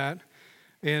that.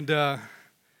 And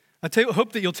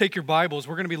hope that you'll take your Bibles.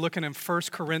 We're going to be looking in 1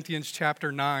 Corinthians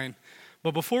chapter 9.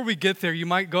 But before we get there, you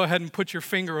might go ahead and put your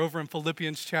finger over in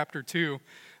Philippians chapter 2.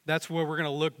 That's where we're going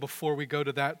to look before we go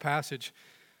to that passage.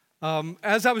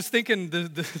 As I was thinking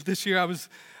this year,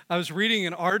 I was reading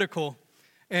an article,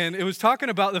 and it was talking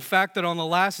about the fact that on the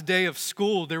last day of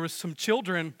school, there was some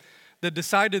children that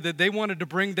decided that they wanted to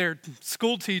bring their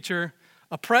school teacher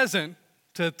a present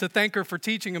to thank her for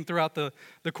teaching them throughout the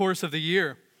course of the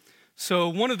year. So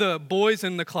one of the boys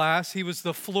in the class, he was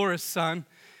the florist's son,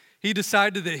 he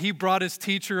decided that he brought his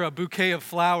teacher a bouquet of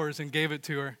flowers and gave it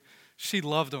to her. She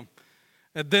loved them.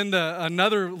 And then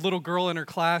another little girl in her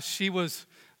class, she was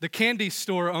the candy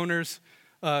store owner's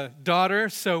daughter.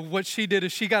 So what she did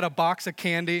is she got a box of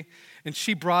candy and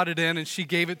she brought it in and she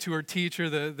gave it to her teacher.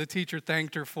 The teacher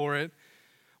thanked her for it.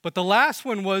 But the last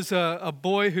one was a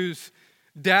boy whose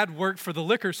dad worked for the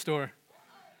liquor store.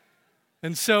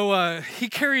 And so he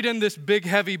carried in this big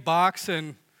heavy box,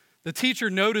 and the teacher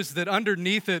noticed that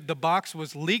underneath it, the box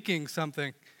was leaking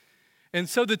something. And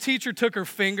so the teacher took her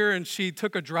finger and she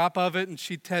took a drop of it and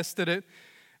she tested it.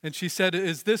 And she said,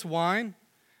 "Is this wine?"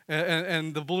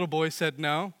 And the little boy said,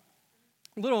 "No."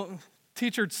 Little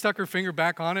teacher stuck her finger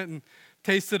back on it and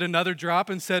tasted another drop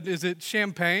and said, "Is it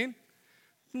champagne?"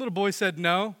 The little boy said,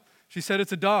 "No." She said,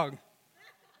 "It's a dog."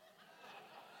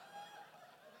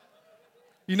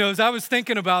 You know, as I was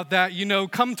thinking about that,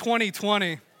 come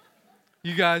 2020,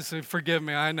 you guys, forgive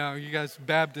me, I know, you guys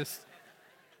Baptists.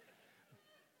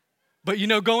 But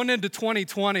going into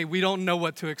 2020, we don't know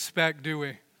what to expect, do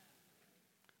we?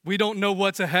 We don't know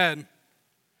what's ahead.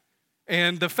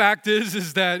 And the fact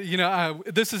is that,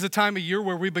 this is a time of year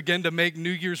where we begin to make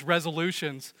New Year's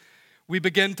resolutions. We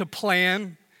begin to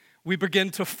plan. We begin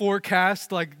to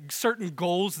forecast like certain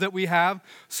goals that we have,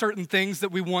 certain things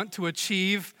that we want to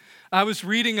achieve. I was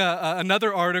reading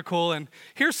another article, and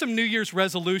here's some New Year's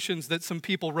resolutions that some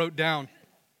people wrote down.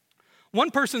 One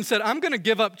person said, I was going to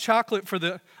give up chocolate for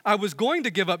the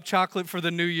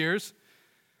New Year's,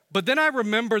 but then I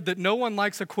remembered that no one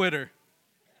likes a quitter.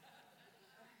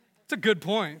 It's a good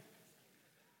point.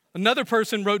 Another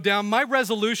person wrote down, my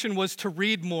resolution was to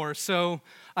read more, so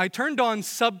I turned on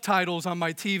subtitles on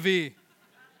my TV.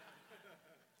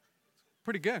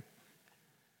 Pretty good.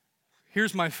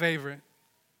 Here's my favorite.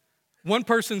 One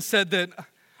person said that,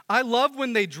 I love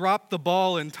when they drop the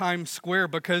ball in Times Square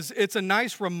because it's a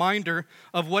nice reminder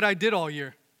of what I did all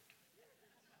year.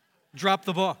 Drop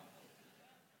the ball.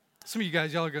 Some of you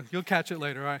guys, you'll catch it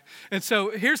later, all right? And so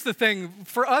here's the thing.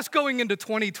 For us going into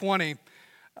 2020,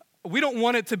 we don't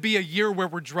want it to be a year where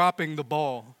we're dropping the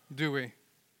ball, do we?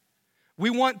 We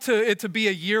want it to be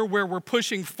a year where we're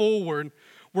pushing forward.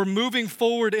 We're moving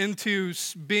forward into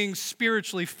being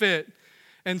spiritually fit.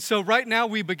 And so right now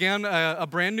we began a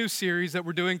brand new series that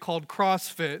we're doing called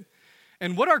CrossFit.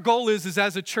 And what our goal is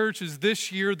as a church is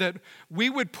this year that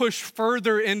we would push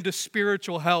further into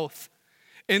spiritual health,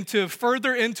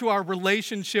 further into our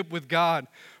relationship with God,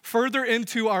 further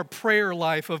into our prayer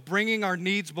life of bringing our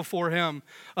needs before Him,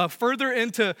 further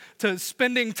into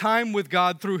spending time with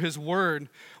God through His Word.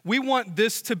 We want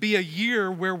this to be a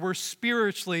year where we're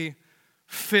spiritually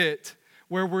fit,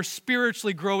 where we're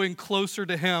spiritually growing closer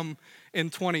to Him in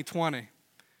 2020.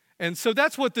 And so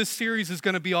that's what this series is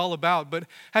going to be all about. But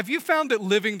have you found that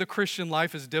living the Christian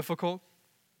life is difficult?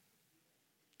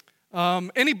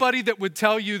 Anybody that would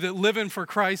tell you that living for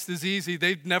Christ is easy,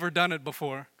 they've never done it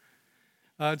before.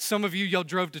 Some of you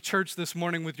drove to church this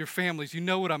morning with your families. You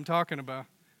know what I'm talking about.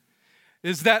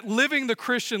 Is that living the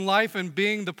Christian life and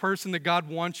being the person that God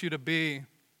wants you to be,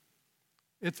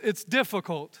 it's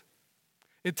difficult.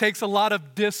 It takes a lot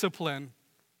of discipline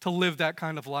to live that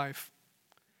kind of life.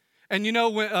 And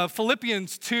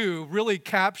Philippians 2 really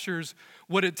captures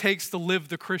what it takes to live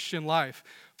the Christian life.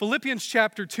 Philippians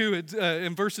chapter 2,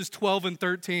 in verses 12 and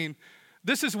 13,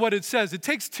 this is what it says. It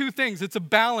takes two things. It's a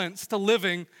balance to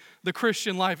living the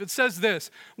Christian life. It says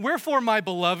this, wherefore, my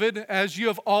beloved, as you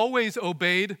have always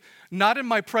obeyed, not in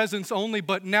my presence only,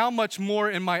 but now much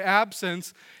more in my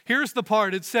absence. Here's the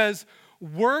part. It says,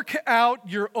 work out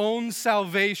your own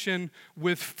salvation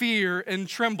with fear and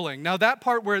trembling. Now that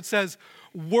part where it says,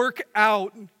 work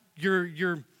out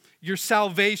your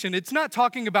salvation, it's not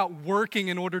talking about working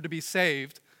in order to be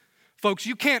saved. Folks,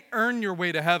 you can't earn your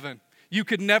way to heaven. You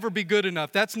could never be good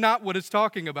enough. That's not what it's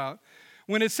talking about.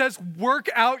 When it says work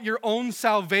out your own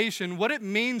salvation, what it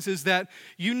means is that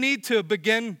you need to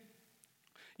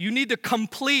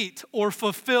complete or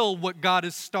fulfill what God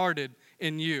has started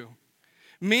in you.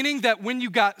 Meaning that when you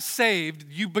got saved,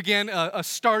 you began a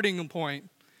starting point.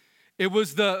 It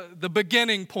was the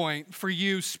beginning point for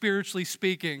you, spiritually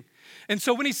speaking. And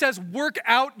so when he says work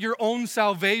out your own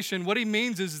salvation, what he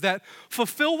means is that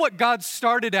fulfill what God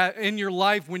started at in your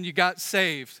life when you got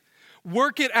saved.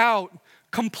 Work it out,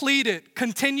 complete it,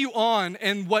 continue on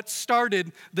in what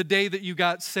started the day that you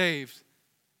got saved.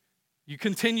 You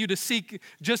continue to seek,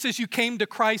 just as you came to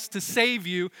Christ to save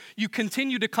you, you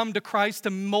continue to come to Christ to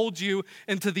mold you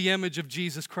into the image of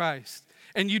Jesus Christ.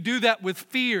 And you do that with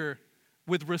fear,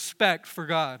 with respect for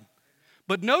God.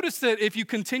 But notice that if you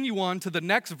continue on to the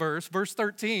next verse, verse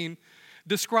 13,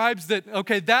 describes that,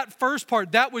 okay, that first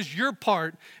part, that was your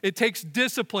part. It takes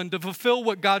discipline to fulfill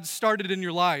what God started in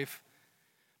your life.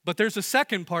 But there's a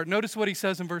second part. Notice what he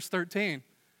says in verse 13.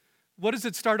 What does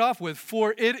it start off with?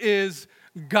 For it is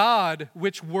God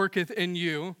which worketh in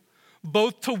you,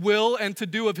 both to will and to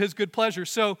do of his good pleasure.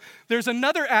 So there's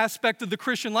another aspect of the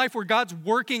Christian life where God's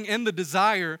working in the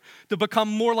desire to become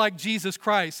more like Jesus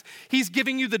Christ. He's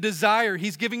giving you the desire.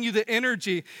 He's giving you the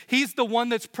energy. He's the one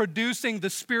that's producing the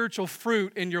spiritual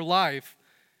fruit in your life.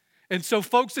 And so,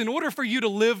 folks, in order for you to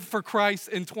live for Christ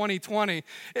in 2020,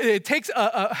 it takes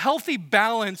a healthy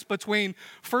balance between,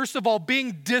 first of all,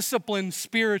 being disciplined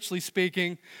spiritually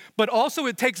speaking, but also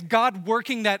it takes God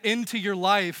working that into your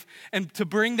life and to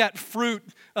bring that fruit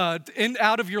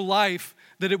out of your life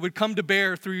that it would come to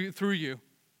bear through you.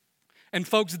 And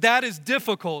folks, that is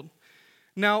difficult.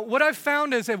 Now, what I've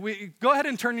found is that we go ahead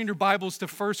and turn in your Bibles to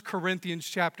 1 Corinthians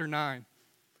chapter 9.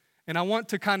 And I want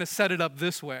to kind of set it up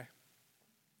this way.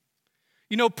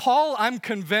 You know, Paul, I'm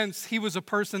convinced he was a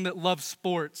person that loved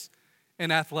sports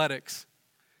and athletics.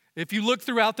 If you look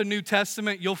throughout the New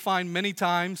Testament, you'll find many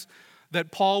times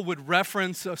that Paul would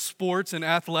reference sports and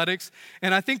athletics,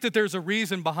 and I think that there's a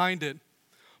reason behind it.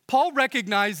 Paul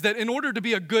recognized that in order to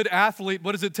be a good athlete,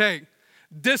 what does it take?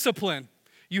 Discipline.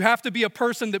 You have to be a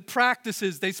person that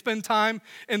practices. They spend time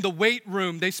in the weight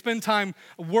room. They spend time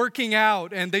working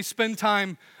out, and they spend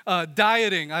time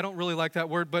dieting. I don't really like that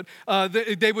word, but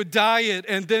they would diet,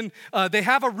 and then they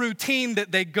have a routine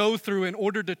that they go through in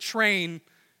order to train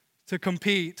to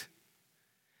compete.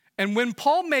 And when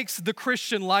Paul makes the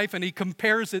Christian life and he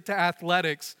compares it to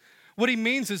athletics, what he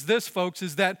means is this, folks,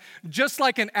 is that just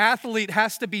like an athlete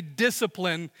has to be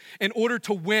disciplined in order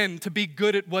to win, to be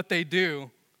good at what they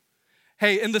do,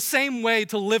 hey, in the same way,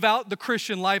 to live out the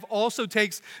Christian life also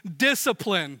takes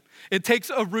discipline. It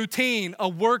takes a routine, a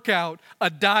workout,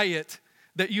 a diet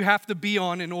that you have to be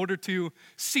on in order to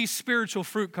see spiritual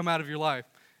fruit come out of your life.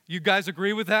 You guys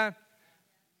agree with that?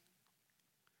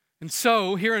 And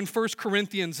so here in 1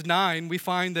 Corinthians 9, we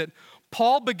find that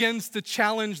Paul begins to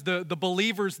challenge the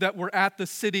believers that were at the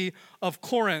city of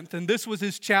Corinth, and this was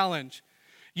his challenge.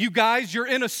 You guys, you're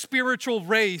in a spiritual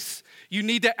race. You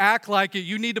need to act like it.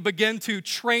 You need to begin to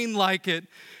train like it.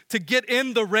 To get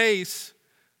in the race,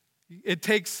 it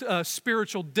takes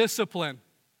spiritual discipline.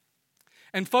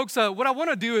 And folks, what I want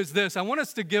to do is this. I want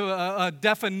us to give a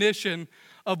definition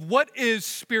of what is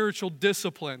spiritual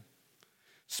discipline.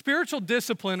 Spiritual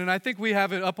discipline, and I think we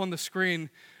have it up on the screen,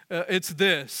 it's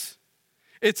this.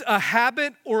 It's a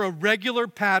habit or a regular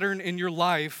pattern in your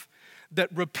life that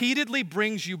repeatedly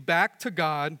brings you back to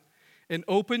God and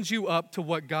opens you up to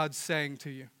what God's saying to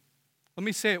you. Let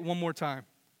me say it one more time.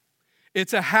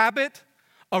 It's a habit,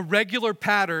 a regular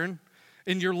pattern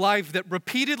in your life that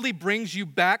repeatedly brings you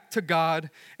back to God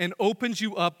and opens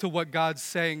you up to what God's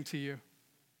saying to you.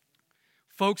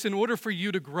 Folks, in order for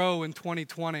you to grow in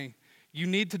 2020, you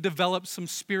need to develop some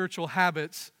spiritual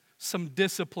habits, some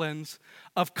disciplines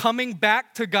of coming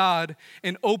back to God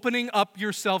and opening up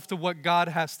yourself to what God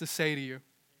has to say to you.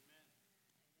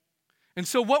 And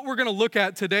so what we're going to look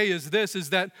at today is this, is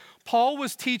that Paul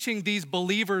was teaching these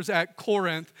believers at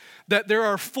Corinth that there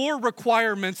are 4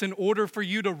 requirements in order for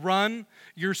you to run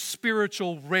your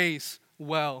spiritual race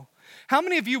well. How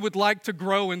many of you would like to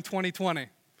grow in 2020?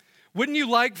 Wouldn't you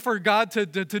like for God to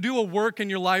do a work in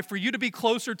your life, for you to be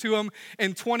closer to Him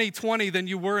in 2020 than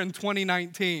you were in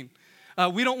 2019?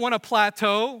 We don't want to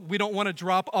plateau. We don't want to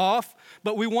drop off.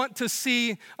 But we want to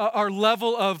see our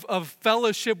level of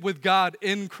fellowship with God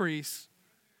increase.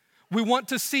 We want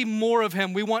to see more of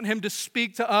Him. We want Him to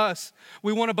speak to us.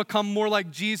 We want to become more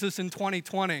like Jesus in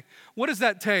 2020. What does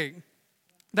that take?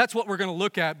 That's what we're going to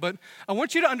look at. But I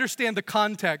want you to understand the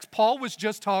context. Paul was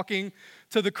just talking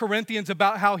to the Corinthians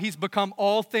about how he's become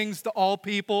all things to all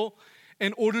people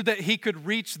in order that he could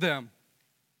reach them.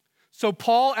 So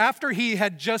Paul, after he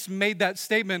had just made that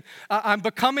statement, I'm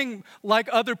becoming like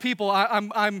other people.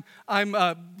 I'm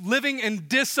living in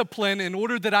discipline in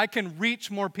order that I can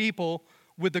reach more people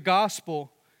with the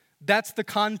gospel. That's the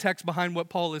context behind what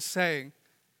Paul is saying.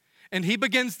 And he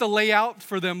begins to lay out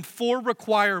for them 4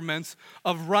 requirements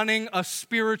of running a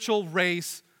spiritual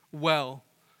race well.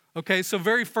 Okay, so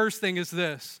very first thing is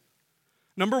this.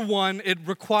 Number one,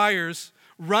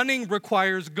 running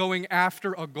requires going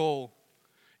after a goal.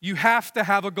 You have to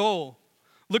have a goal.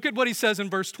 Look at what he says in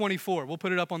verse 24. We'll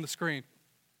put it up on the screen.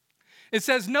 It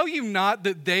says, "Know you not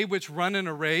that they which run in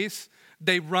a race,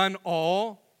 they run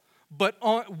all, but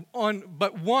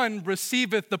one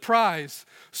receiveth the prize.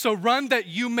 So run that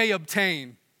you may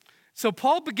obtain." So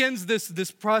Paul begins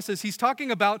this process. He's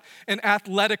talking about an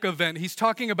athletic event. He's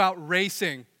talking about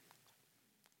racing.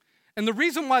 And the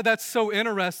reason why that's so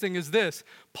interesting is this.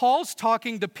 Paul's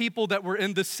talking to people that were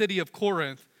in the city of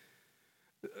Corinth.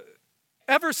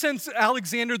 Ever since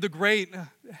Alexander the Great,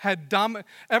 he had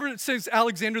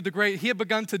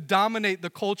begun to dominate the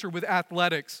culture with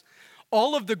athletics.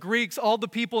 All of the Greeks, all the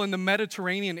people in the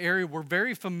Mediterranean area were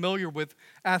very familiar with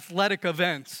athletic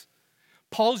events.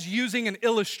 Paul's using an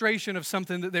illustration of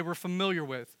something that they were familiar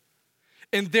with.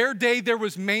 In their day, there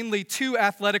was mainly two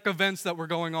athletic events that were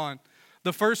going on.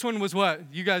 The first one was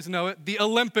what? You guys know it. The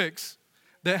Olympics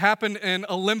that happened in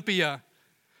Olympia.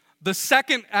 The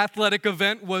second athletic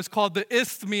event was called the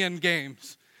Isthmian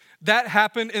Games. That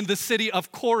happened in the city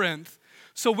of Corinth.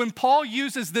 So when Paul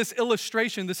uses this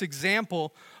illustration, this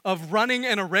example of running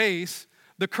in a race,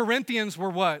 the Corinthians were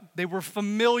what? They were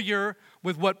familiar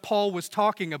with what Paul was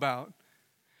talking about.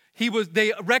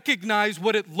 They recognized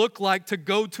what it looked like to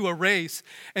go to a race.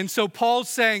 And so Paul's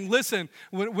saying, listen,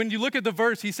 when you look at the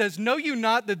verse, he says, "Know you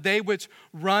not that they which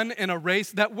run in a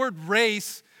race," that word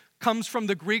race comes from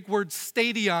the Greek word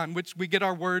stadion, which we get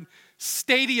our word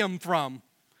stadium from.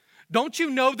 Don't you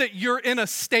know that you're in a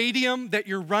stadium, that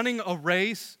you're running a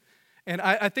race? And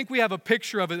I think we have a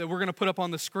picture of it that we're going to put up on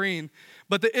the screen.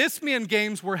 But the Isthmian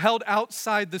Games were held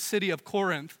outside the city of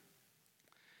Corinth.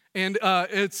 And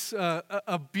it's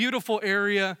a beautiful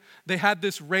area. They had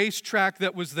this racetrack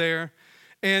that was there.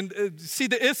 And see,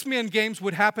 the Isthmian Games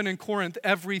would happen in Corinth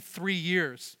every 3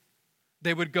 years.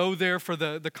 They would go there for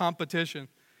the competition.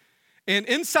 And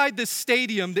inside this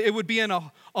stadium, it would be in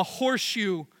a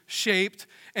horseshoe shaped,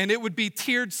 and it would be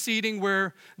tiered seating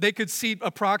where they could seat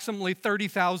approximately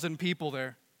 30,000 people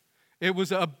there. It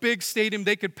was a big stadium.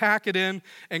 They could pack it in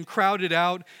and crowd it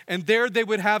out. And there they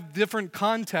would have different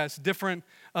contests, different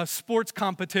sports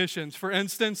competitions. For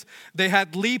instance, they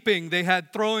had leaping, they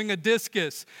had throwing a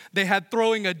discus, they had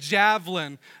throwing a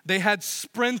javelin, they had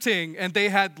sprinting, and they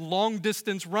had long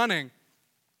distance running.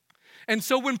 And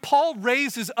so when Paul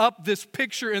raises up this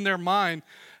picture in their mind,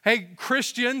 hey,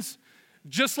 Christians,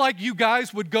 just like you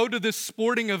guys would go to this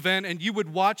sporting event and you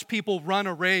would watch people run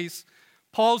a race,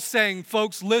 Paul's saying,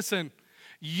 folks, listen,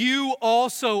 you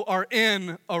also are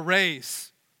in a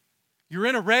race. You're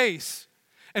in a race.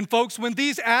 And folks, when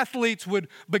these athletes would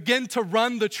begin to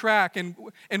run the track and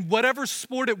whatever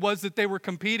sport it was that they were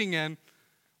competing in,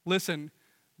 listen,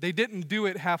 they didn't do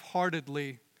it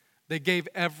half-heartedly. They gave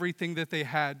everything that they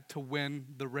had to win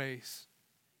the race.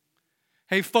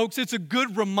 Hey, folks, it's a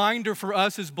good reminder for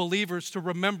us as believers to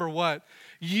remember what?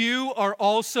 You are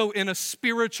also in a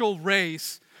spiritual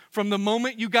race. From the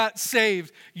moment you got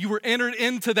saved, you were entered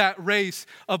into that race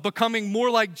of becoming more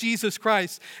like Jesus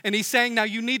Christ. And he's saying now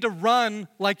you need to run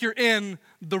like you're in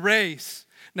the race.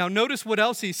 Now notice what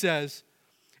else he says.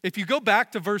 If you go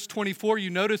back to verse 24, you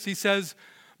notice he says,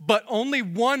 "But only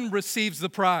one receives the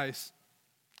prize."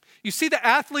 You see, the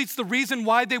athletes, the reason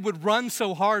why they would run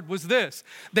so hard was this.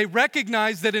 They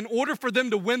recognized that in order for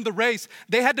them to win the race,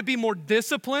 they had to be more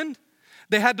disciplined.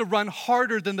 They had to run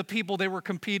harder than the people they were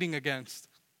competing against,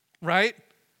 right?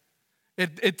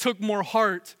 It took more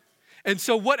heart. And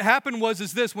so what happened was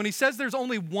this. When he says there's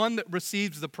only one that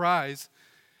receives the prize,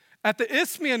 at the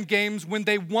Isthmian Games, when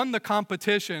they won the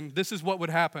competition, this is what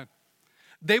would happen.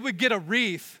 They would get a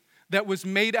wreath that was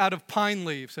made out of pine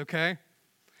leaves, okay?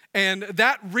 And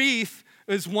that wreath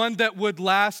is one that would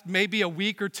last maybe a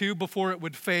week or two before it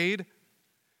would fade.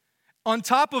 On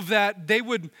top of that, they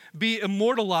would be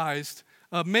immortalized.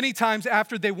 Many times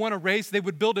after they won a race, they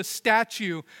would build a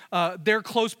statue there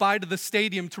close by to the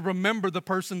stadium to remember the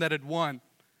person that had won.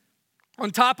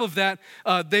 On top of that,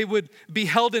 they would be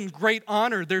held in great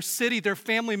honor. Their city, their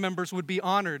family members would be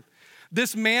honored.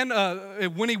 This man,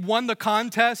 when he won the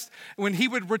contest, when he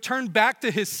would return back to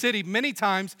his city, many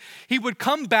times he would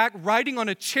come back riding on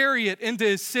a chariot into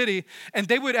his city, and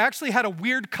they would actually had a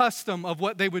weird custom of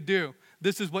what they would do.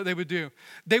 This is what they would do.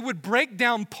 They would break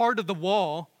down part of the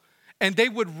wall, and they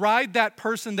would ride that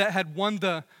person that had won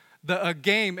the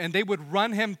game, and they would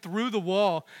run him through the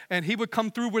wall, and he would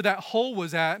come through where that hole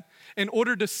was at in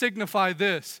order to signify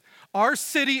this. Our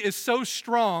city is so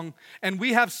strong, and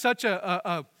we have such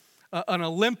an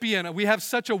Olympian, we have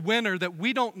such a winner that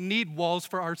we don't need walls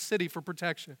for our city for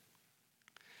protection.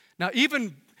 Now,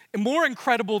 even And more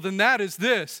incredible than that is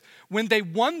this. When they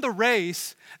won the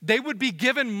race, they would be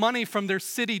given money from their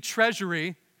city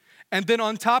treasury, and then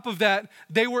on top of that,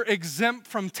 they were exempt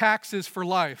from taxes for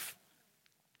life.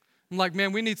 I'm like,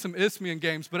 man, we need some Isthmian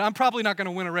games, but I'm probably not going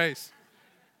to win a race,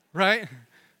 right?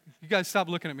 You guys stop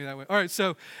looking at me that way. All right,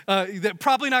 so they're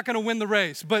probably not going to win the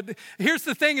race. But here's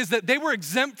the thing is that they were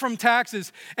exempt from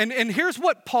taxes. And here's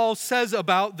what Paul says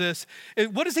about this.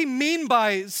 What does he mean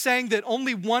by saying that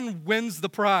only one wins the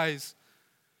prize?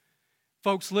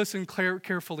 Folks, listen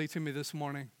carefully to me this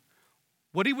morning.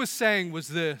 What he was saying was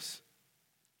this.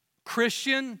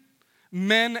 Christian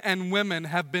men and women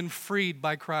have been freed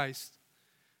by Christ.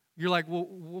 You're like, well,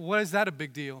 what is that a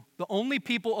big deal? The only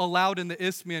people allowed in the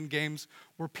Isthmian games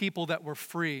were people that were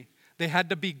free. They had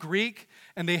to be Greek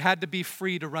and they had to be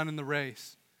free to run in the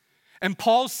race. And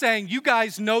Paul's saying, you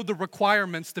guys know the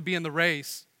requirements to be in the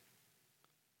race.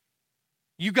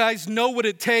 You guys know what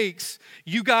it takes.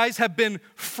 You guys have been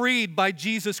freed by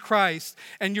Jesus Christ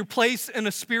and you're placed in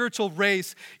a spiritual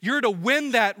race. You're to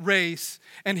win that race.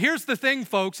 And here's the thing,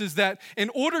 folks, is that in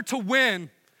order to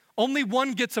win, only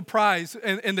one gets a prize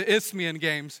in the Isthmian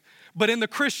games. But in the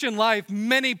Christian life,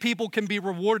 many people can be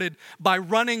rewarded by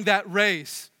running that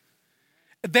race.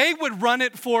 They would run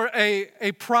it for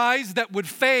a prize that would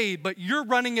fade, but you're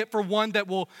running it for one that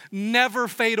will never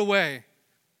fade away.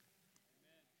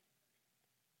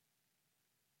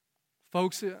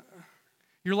 Folks,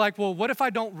 you're like, well, what if I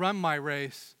don't run my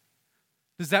race?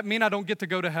 Does that mean I don't get to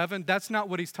go to heaven? That's not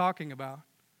what he's talking about.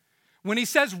 When he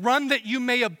says run that you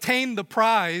may obtain the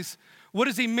prize, what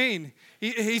does he mean?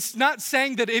 He's not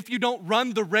saying that if you don't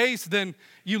run the race, then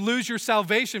you lose your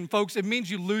salvation, folks. It means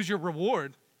you lose your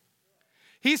reward.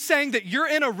 He's saying that you're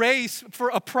in a race for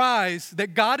a prize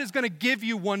that God is going to give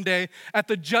you one day at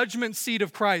the judgment seat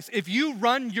of Christ. If you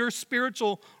run your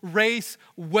spiritual race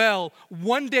well,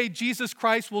 one day Jesus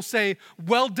Christ will say,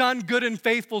 well done, good and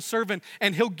faithful servant,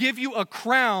 and he'll give you a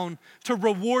crown to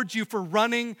reward you for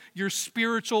running your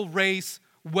spiritual race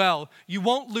well. You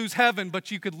won't lose heaven, but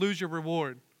you could lose your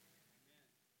reward.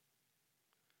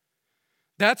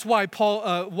 That's why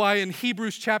why in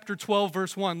Hebrews chapter 12,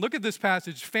 verse 1, look at this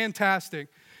passage, fantastic.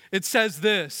 It says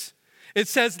this, it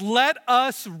says, let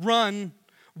us run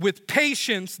with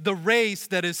patience the race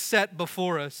that is set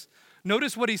before us.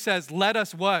 Notice what he says, let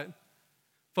us what?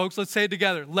 Folks, let's say it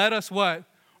together. Let us what?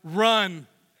 Run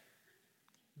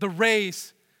the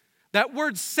race. That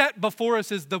word set before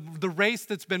us is the race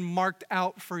that's been marked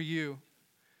out for you.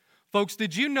 Folks,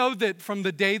 did you know that from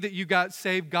the day that you got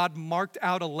saved, God marked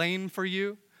out a lane for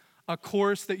you, a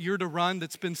course that you're to run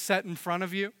that's been set in front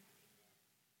of you?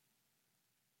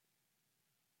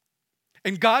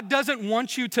 And God doesn't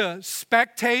want you to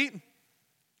spectate.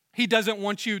 He doesn't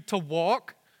want you to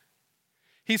walk.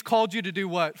 He's called you to do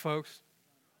what, folks?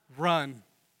 Run.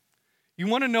 You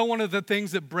want to know one of the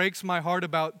things that breaks my heart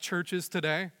about churches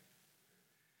today?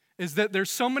 Is that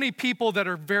there's so many people that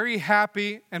are very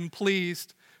happy and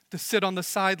pleased to sit on the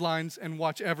sidelines and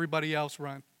watch everybody else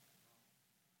run.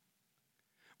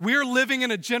 We're living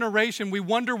in a generation, we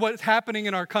wonder what's happening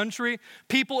in our country.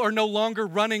 People are no longer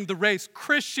running the race.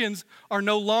 Christians are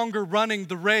no longer running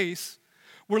the race.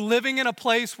 We're living in a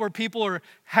place where people are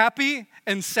happy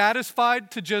and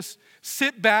satisfied to just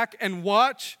sit back and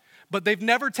watch, but they've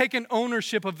never taken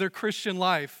ownership of their Christian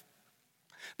life.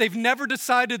 They've never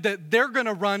decided that they're going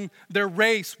to run their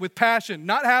race with passion,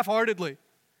 not half-heartedly.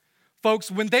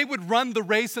 Folks, when they would run the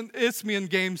race in Isthmian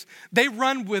games, they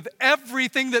run with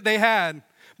everything that they had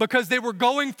because they were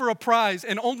going for a prize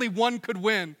and only one could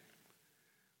win.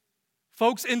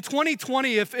 Folks, in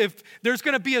 2020, if there's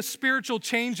going to be a spiritual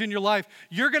change in your life,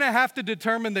 you're going to have to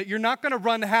determine that you're not going to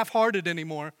run half-hearted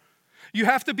anymore. You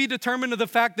have to be determined to the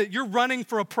fact that you're running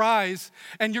for a prize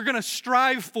and you're going to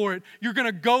strive for it. You're going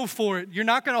to go for it. You're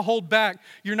not going to hold back.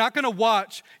 You're not going to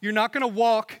watch. You're not going to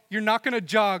walk. You're not going to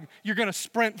jog. You're going to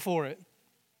sprint for it.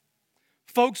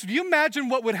 Folks, do you imagine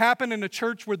what would happen in a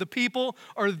church where the people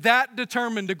are that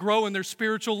determined to grow in their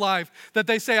spiritual life that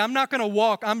they say, I'm not going to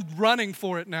walk. I'm running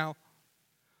for it now.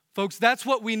 Folks, that's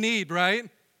what we need, right?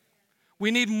 We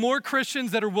need more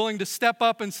Christians that are willing to step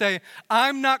up and say,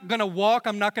 I'm not going to walk,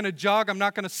 I'm not going to jog, I'm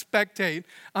not going to spectate,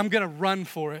 I'm going to run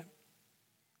for it.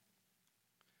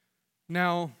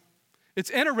 Now,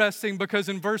 it's interesting because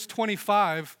in verse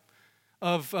 25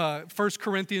 of 1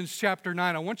 Corinthians chapter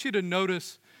 9, I want you to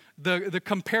notice the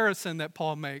comparison that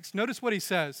Paul makes. Notice what he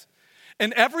says.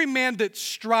 And every man that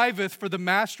striveth for the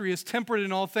mastery is temperate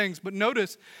in all things. But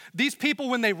notice, these people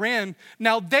when they ran,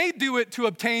 now they do it to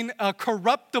obtain a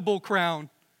corruptible crown.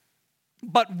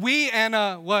 But we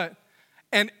and what?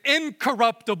 An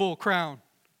incorruptible crown.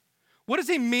 What does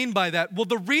he mean by that? Well,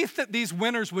 the wreath that these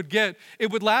winners would get,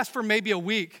 it would last for maybe a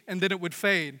week and then it would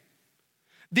fade.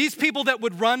 These people that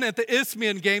would run at the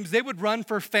Isthmian Games, they would run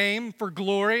for fame, for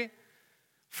glory,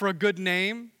 for a good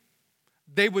name.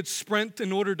 They would sprint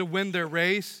in order to win their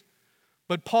race.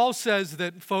 But Paul says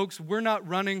that, folks, we're not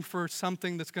running for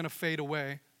something that's going to fade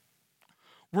away.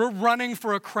 We're running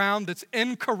for a crown that's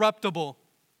incorruptible.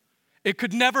 It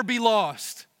could never be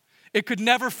lost. It could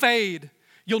never fade.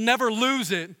 You'll never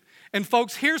lose it. And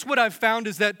folks, here's what I've found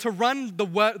is that to run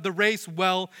the race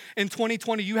well in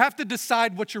 2020, you have to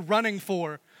decide what you're running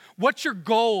for. What's your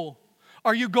goal?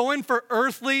 Are you going for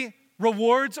earthly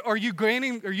rewards? Are you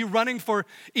running for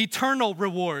eternal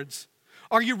rewards?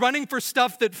 Are you running for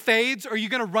stuff that fades? Or are you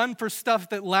going to run for stuff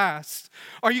that lasts?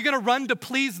 Are you going to run to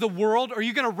please the world? Or are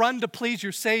you going to run to please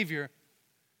your Savior?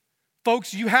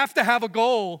 Folks, you have to have a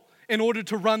goal in order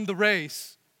to run the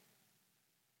race.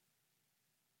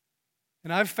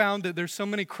 And I've found that there's so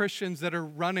many Christians that are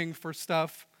running for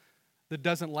stuff that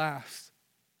doesn't last.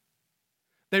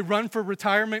 They run for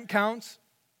retirement counts.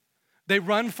 They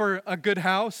run for a good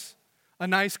house, a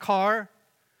nice car.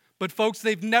 But folks,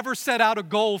 they've never set out a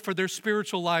goal for their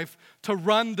spiritual life to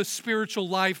run the spiritual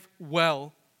life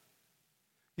well.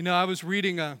 You know, I was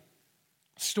reading a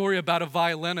story about a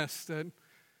violinist that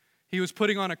he was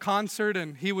putting on a concert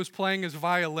and he was playing his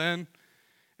violin.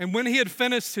 And when he had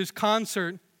finished his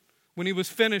concert, when he was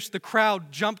finished, the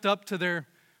crowd jumped up to their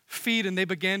feet and they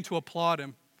began to applaud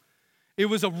him. It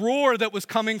was a roar that was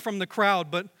coming from the crowd,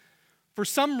 but for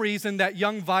some reason, that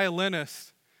young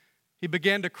violinist, he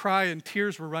began to cry and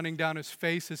tears were running down his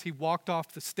face as he walked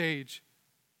off the stage.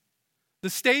 The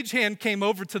stagehand came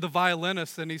over to the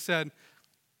violinist and he said,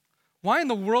 "Why in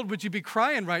the world would you be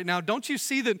crying right now? Don't you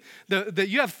see that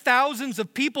you have thousands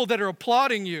of people that are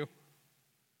applauding you?"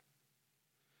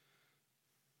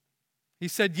 He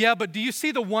said, "Yeah, but do you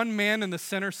see the one man in the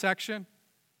center section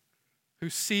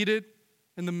who's seated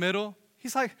in the middle?"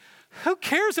 He's like, "Who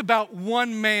cares about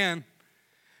one man?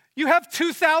 You have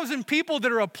 2,000 people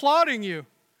that are applauding you.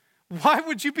 Why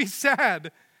would you be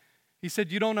sad?" He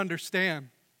said, "You don't understand.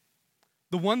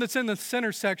 The one that's in the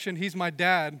center section, he's my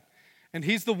dad, and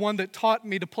he's the one that taught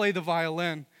me to play the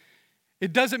violin.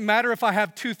 It doesn't matter if I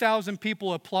have 2,000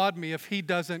 people applaud me. If he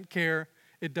doesn't care,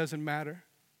 it doesn't matter."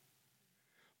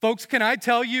 Folks, can I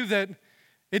tell you that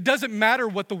it doesn't matter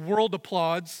what the world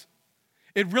applauds.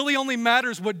 It really only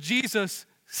matters what Jesus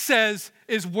says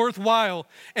is worthwhile.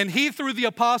 And he, through the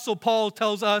Apostle Paul,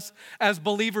 tells us as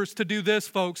believers to do this,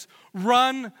 folks.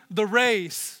 Run the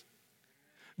race.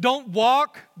 Don't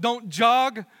walk, don't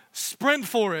jog, sprint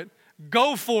for it.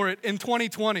 Go for it in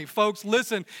 2020. Folks,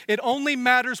 listen, it only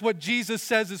matters what Jesus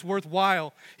says is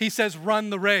worthwhile. He says, run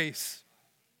the race.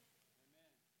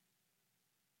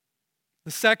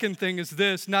 The second thing is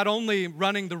this: not only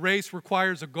running the race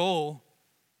requires a goal,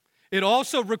 it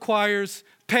also requires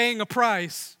paying a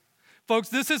price. Folks,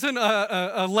 this isn't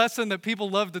a lesson that people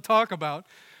love to talk about,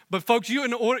 but folks,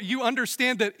 you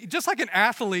understand that just like an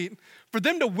athlete, for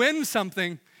them to win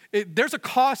something, there's a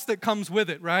cost that comes with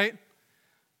it, right?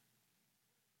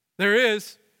 There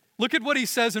is. Look at what he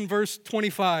says in verse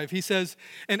 25. He says,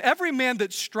 "And every man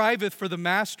that striveth for the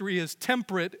mastery is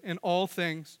temperate in all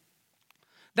things."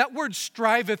 That word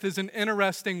striveth is an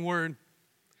interesting word.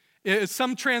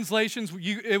 Some translations,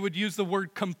 it would use the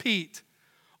word compete.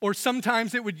 Or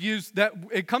sometimes it would use that,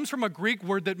 it comes from a Greek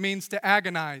word that means to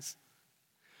agonize.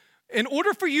 In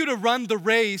order for you to run the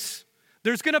race,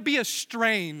 there's going to be a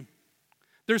strain.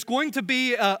 There's going to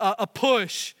be a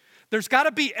push. There's got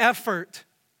to be effort.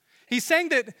 He's saying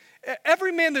that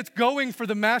every man that's going for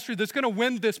the mastery, that's going to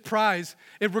win this prize,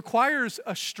 it requires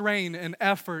a strain, an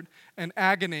effort, and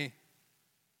agony.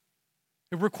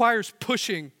 It requires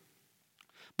pushing.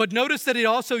 But notice that he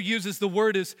also uses the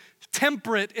word as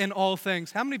temperate in all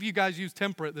things. How many of you guys use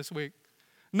temperate this week?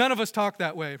 None of us talk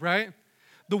that way, right?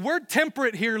 The word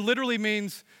temperate here literally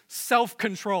means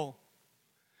self-control.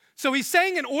 So he's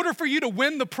saying in order for you to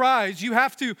win the prize, you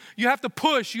have to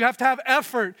push, you have to have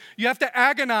effort, you have to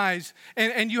agonize,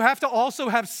 and you have to also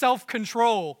have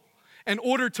self-control in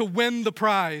order to win the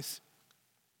prize.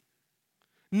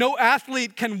 No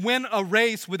athlete can win a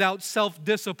race without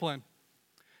self-discipline.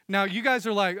 Now, you guys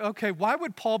are like, okay, why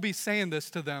would Paul be saying this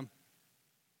to them?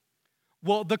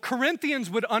 Well, the Corinthians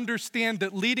would understand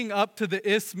that leading up to the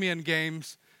Isthmian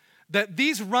Games, that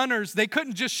these runners, they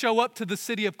couldn't just show up to the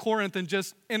city of Corinth and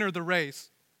just enter the race.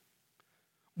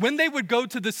 When they would go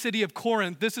to the city of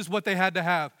Corinth, this is what they had to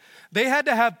have. They had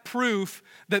to have proof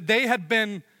that they had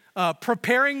been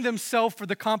preparing themselves for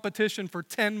the competition for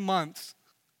 10 months.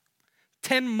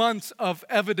 10 months of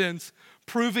evidence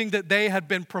proving that they had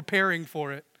been preparing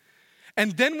for it.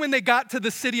 And then when they got to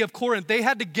the city of Corinth, they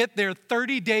had to get there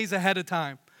 30 days ahead of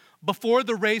time before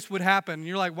the race would happen. And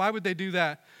you're like, why would they do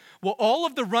that? Well, all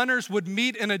of the runners would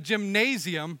meet in a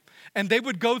gymnasium and they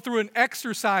would go through an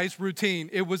exercise routine.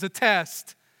 It was a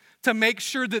test to make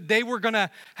sure that they were going to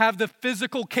have the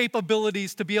physical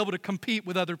capabilities to be able to compete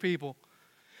with other people.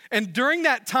 And during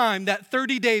that time, that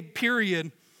 30-day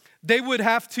period, they would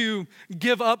have to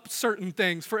give up certain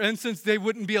things. For instance, they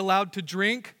wouldn't be allowed to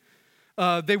drink.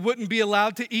 They wouldn't be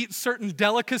allowed to eat certain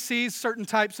delicacies, certain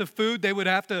types of food. They would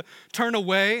have to turn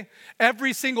away.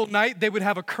 Every single night, they would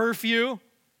have a curfew.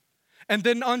 And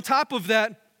then on top of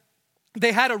that,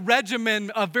 they had a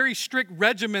regimen, a very strict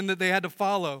regimen that they had to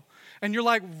follow. And you're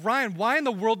like, Ryan, why in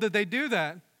the world did they do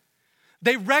that?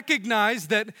 They recognized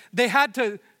that they had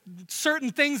to,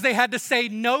 certain things they had to say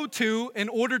no to in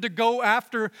order to go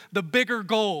after the bigger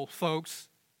goal, folks.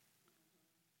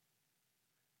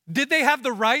 Did they have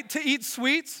the right to eat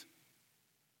sweets?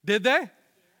 Did they?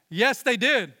 Yes, they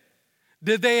did.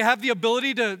 Did they have the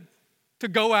ability to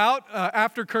go out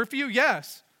after curfew?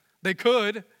 Yes, they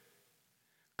could.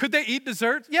 Could they eat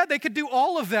dessert? Yeah, they could do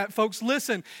all of that, folks.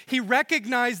 Listen, he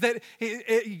recognized that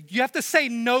you have to say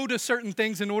no to certain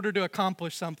things in order to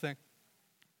accomplish something.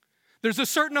 There's a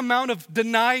certain amount of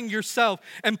denying yourself.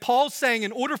 And Paul's saying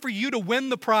in order for you to win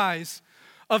the prize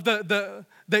of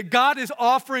that God is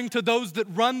offering to those that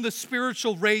run the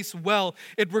spiritual race well,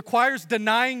 it requires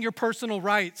denying your personal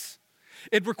rights.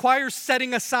 It requires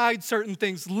setting aside certain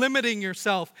things, limiting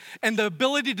yourself, and the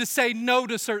ability to say no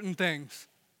to certain things.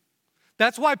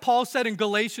 That's why Paul said in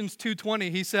Galatians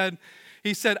 2:20,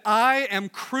 he said, I am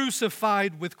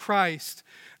crucified with Christ.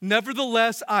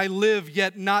 Nevertheless, I live,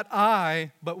 yet not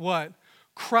I, but what?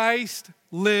 Christ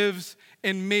lives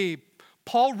in me.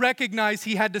 Paul recognized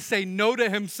he had to say no to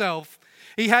himself.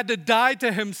 He had to die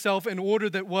to himself in order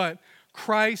that what?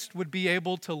 Christ would be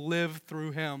able to live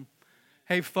through him.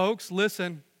 Hey, folks,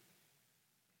 listen.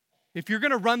 If you're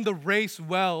going to run the race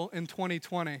well in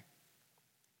 2020,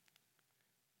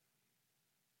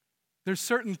 there's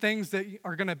certain things that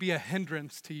are going to be a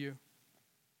hindrance to you.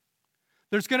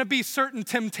 There's going to be certain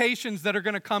temptations that are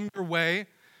going to come your way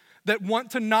that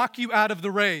want to knock you out of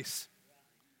the race,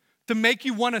 to make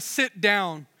you want to sit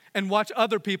down and watch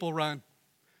other people run,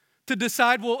 to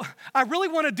decide, well, I really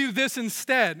want to do this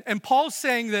instead. And Paul's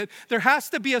saying that there has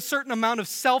to be a certain amount of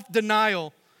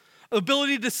self-denial,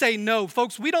 ability to say no.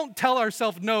 Folks, we don't tell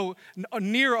ourselves no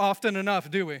near often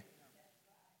enough, do we?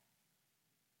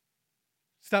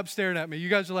 Stop staring at me. You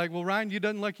guys are like, well, Ryan, you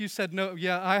didn't like you said no.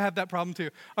 Yeah, I have that problem too.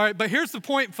 All right, but here's the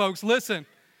point, folks. Listen,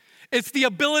 it's the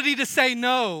ability to say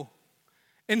no.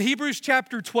 In Hebrews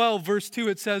chapter 12, verse 2,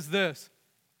 it says this.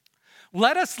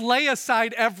 Let us lay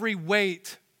aside every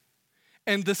weight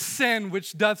and the sin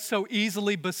which doth so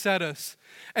easily beset us,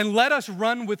 and let us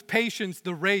run with patience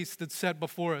the race that's set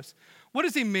before us. What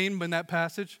does he mean in that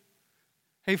passage?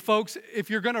 Hey, folks, if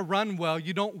you're going to run well,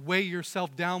 you don't weigh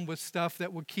yourself down with stuff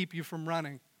that will keep you from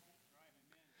running.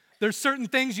 There's certain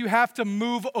things you have to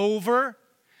move over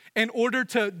in order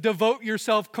to devote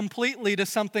yourself completely to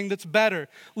something that's better.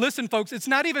 Listen, folks, it's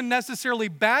not even necessarily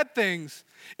bad things.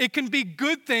 It can be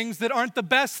good things that aren't the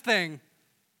best thing.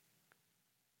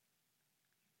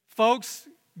 Folks,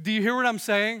 do you hear what I'm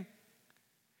saying?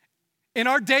 In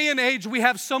our day and age, we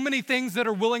have so many things that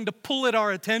are willing to pull at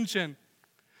our attention.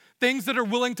 Things that are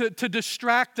willing to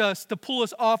distract us, to pull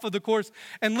us off of the course.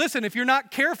 And listen, if you're not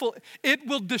careful, it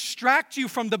will distract you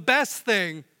from the best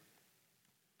thing.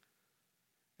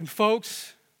 And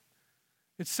folks,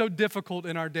 it's so difficult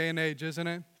in our day and age, isn't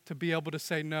it, to be able to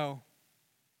say no.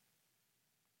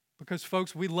 Because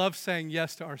folks, we love saying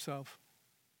yes to ourselves.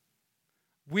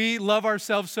 We love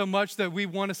ourselves so much that we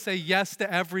want to say yes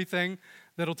to everything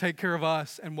that'll take care of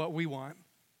us and what we want.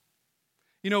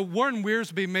 You know, Warren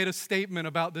Wiersbe made a statement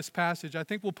about this passage. I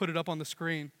think we'll put it up on the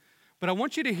screen. But I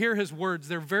want you to hear his words.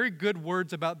 They're very good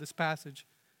words about this passage.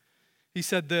 He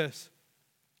said this,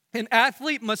 an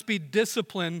athlete must be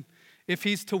disciplined if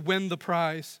he's to win the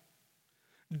prize.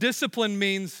 Discipline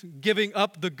means giving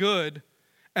up the good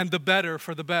and the better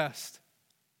for the best.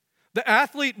 The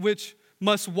athlete which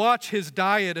must watch his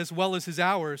diet as well as his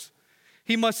hours,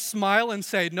 he must smile and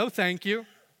say, no, thank you.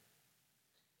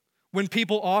 When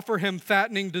people offer him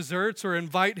fattening desserts or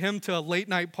invite him to late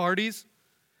night parties.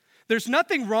 There's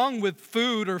nothing wrong with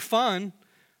food or fun,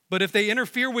 but if they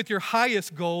interfere with your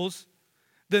highest goals,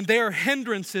 then they are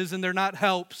hindrances and they're not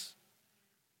helps.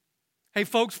 Hey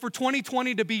folks, for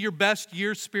 2020 to be your best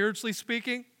year spiritually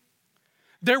speaking,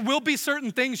 there will be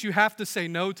certain things you have to say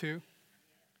no to.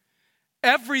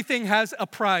 Everything has a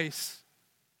price.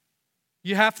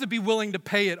 You have to be willing to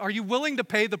pay it. Are you willing to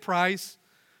pay the price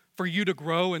for you to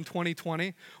grow in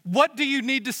 2020? What do you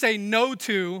need to say no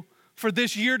to for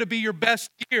this year to be your best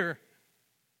year?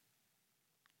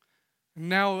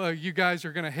 Now you guys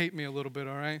are going to hate me a little bit,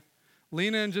 all right?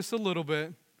 Lean in just a little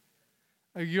bit.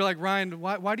 You're like, Ryan,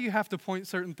 why do you have to point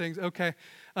certain things? Okay.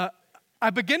 I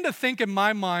begin to think in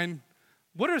my mind,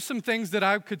 what are some things that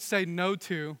I could say no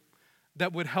to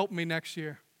that would help me next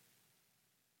year?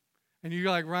 And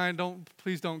you're like, Ryan,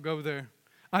 please don't go there.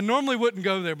 I normally wouldn't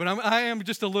go there, but I am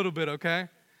just a little bit, okay?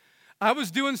 I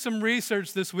was doing some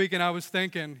research this week and I was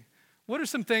thinking, what are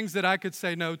some things that I could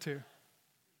say no to?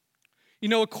 You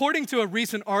know, according to a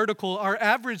recent article, our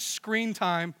average screen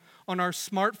time on our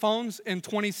smartphones in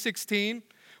 2016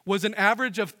 was an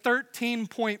average of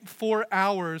 13.4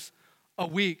 hours a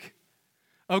week.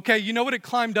 Okay, you know what it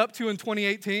climbed up to in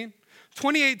 2018?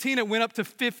 2018, it went up to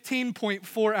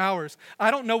 15.4 hours.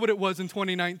 I don't know what it was in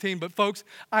 2019, but folks,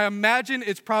 I imagine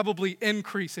it's probably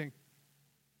increasing.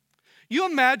 You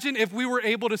imagine if we were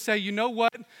able to say, you know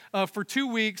what, for 2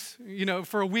 weeks,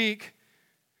 for a week,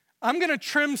 I'm going to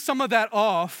trim some of that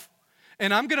off,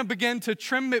 and I'm going to begin to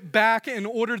trim it back in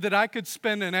order that I could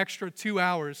spend an extra 2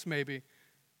 hours maybe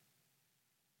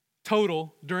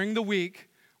total during the week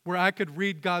where I could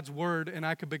read God's word and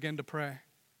I could begin to pray.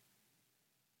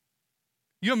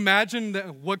 You imagine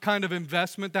what kind of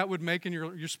investment that would make in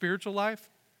your spiritual life?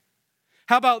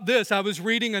 How about this? I was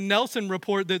reading a Nelson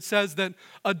report that says that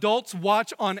adults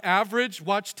watch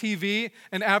TV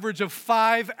an average of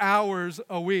 5 hours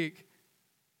a week.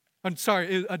 I'm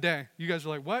sorry, a day. You guys are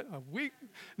like, what? A week?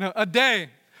 No, a day.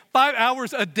 5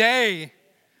 hours a day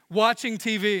watching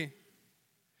TV.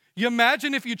 You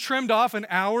imagine if you trimmed off an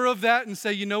hour of that and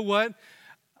say, you know what?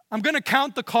 I'm going to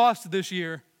count the cost this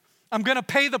year. I'm going to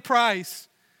pay the price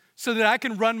so that I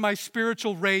can run my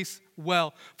spiritual race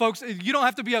well. Folks, you don't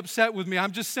have to be upset with me.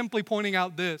 I'm just simply pointing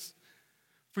out this.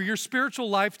 For your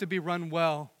spiritual life to be run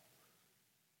well,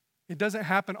 it doesn't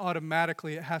happen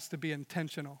automatically. It has to be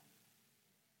intentional.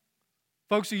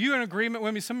 Folks, are you in agreement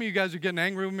with me? Some of you guys are getting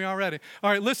angry with me already.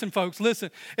 All right, listen, folks, listen.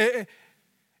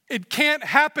 It can't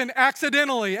happen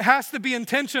accidentally. It has to be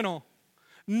intentional.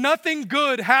 Nothing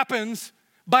good happens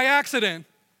by accident.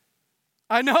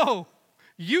 I know.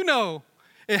 You know.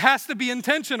 It has to be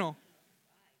intentional.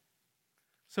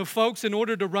 So, folks, in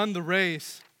order to run the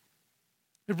race,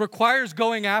 it requires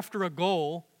going after a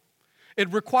goal.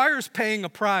 It requires paying a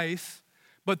price.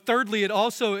 But thirdly,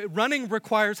 running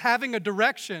requires having a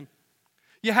direction.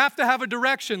 You have to have a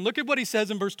direction. Look at what he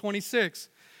says in verse 26.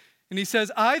 And he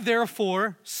says, I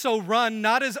therefore so run,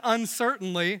 not as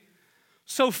uncertainly,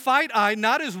 so fight I,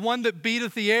 not as one that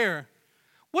beateth the air.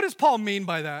 What does Paul mean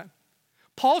by that?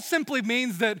 Paul simply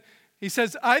means that he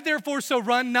says, I therefore so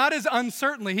run, not as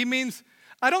uncertainly. He means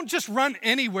I don't just run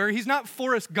anywhere. He's not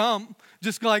Forrest Gump,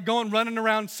 just like running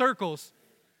around circles.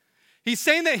 He's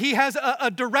saying that he has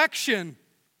a direction.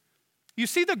 You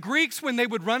see, the Greeks, when they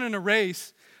would run in a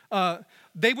race,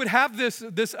 they would have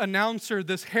this announcer,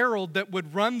 this herald that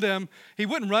would run them. He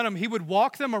wouldn't run them. He would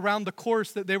walk them around the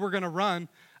course that they were going to run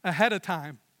ahead of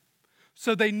time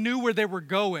so they knew where they were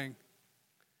going.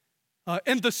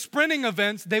 In the sprinting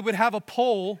events, they would have a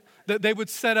pole that they would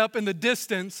set up in the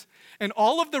distance, and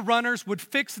all of the runners would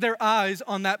fix their eyes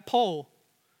on that pole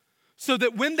so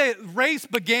that when the race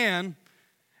began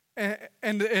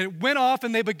and it went off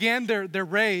and they began their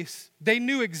race, they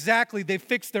knew exactly, they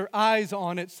fixed their eyes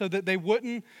on it so that they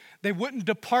wouldn't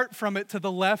depart from it to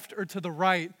the left or to the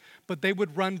right, but they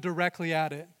would run directly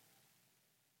at it.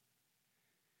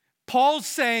 Paul's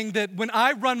saying that when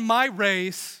I run my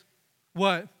race,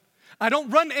 what? I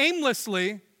don't run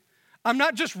aimlessly. I'm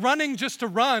not just running just to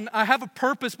run. I have a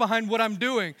purpose behind what I'm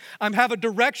doing. I have a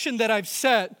direction that I've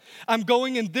set. I'm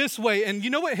going in this way. And you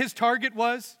know what his target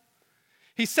was?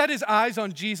 He set his eyes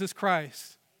on Jesus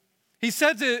Christ. He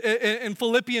says it in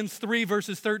Philippians 3,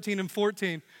 verses 13 and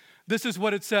 14. This is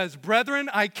what it says. Brethren,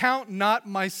 I count not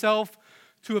myself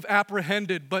to have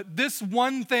apprehended, but this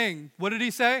one thing. What did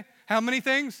he say? How many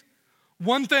things?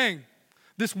 One thing.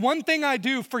 This one thing I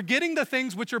do, forgetting the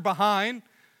things which are behind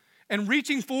and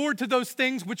reaching forward to those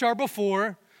things which are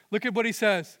before. Look at what he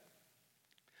says.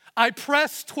 I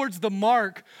press towards the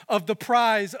mark of the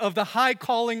prize of the high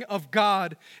calling of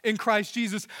God in Christ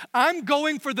Jesus. I'm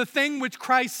going for the thing which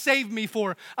Christ saved me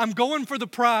for. I'm going for the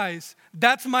prize.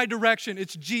 That's my direction.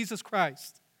 It's Jesus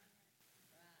Christ.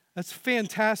 That's a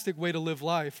fantastic way to live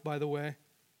life, by the way.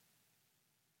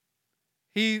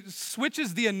 He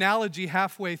switches the analogy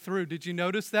halfway through. Did you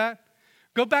notice that?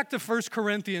 Go back to 1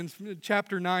 Corinthians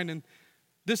chapter 9, and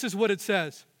this is what it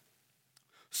says.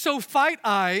 So fight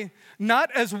I,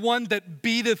 not as one that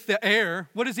beateth the air.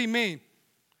 What does he mean?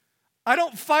 I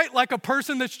don't fight like a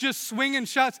person that's just swinging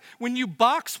shots. When you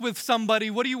box with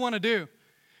somebody, what do you want to do?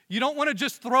 You don't want to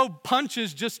just throw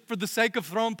punches just for the sake of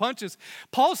throwing punches.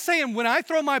 Paul's saying when I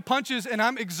throw my punches and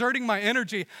I'm exerting my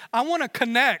energy, I want to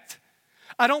connect.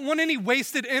 I don't want any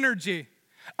wasted energy.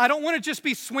 I don't want to just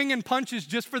be swinging punches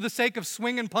just for the sake of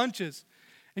swinging punches.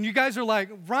 And you guys are like,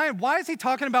 Ryan, why is he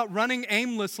talking about running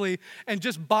aimlessly and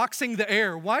just boxing the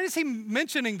air? Why is he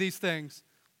mentioning these things?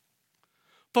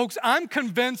 Folks, I'm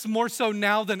convinced more so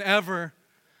now than ever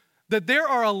that there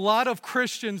are a lot of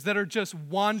Christians that are just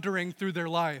wandering through their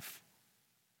life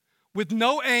with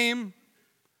no aim,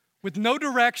 with no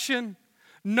direction,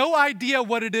 no idea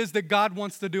what it is that God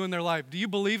wants to do in their life. Do you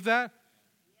believe that?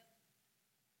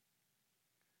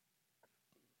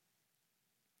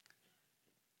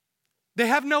 They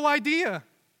have no idea.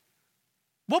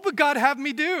 What would God have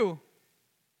me do?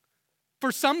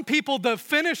 For some people, the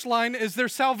finish line is their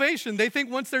salvation. They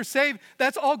think once they're saved,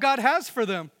 that's all God has for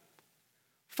them.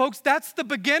 Folks, that's the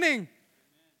beginning.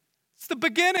 It's the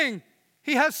beginning.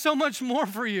 He has so much more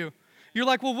for you. You're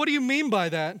like, well, what do you mean by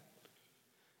that?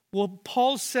 Well,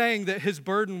 Paul's saying that his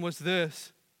burden was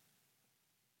this,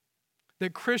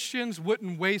 that Christians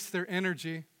wouldn't waste their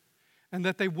energy and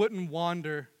that they wouldn't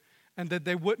wander and that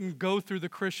they wouldn't go through the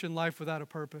Christian life without a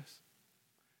purpose.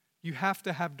 You have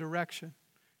to have direction.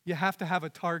 You have to have a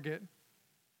target.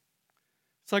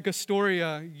 It's like a story,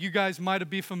 you guys might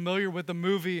be familiar with the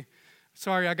movie.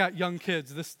 Sorry, I got young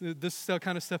kids, this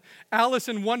kind of stuff. Alice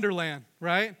in Wonderland,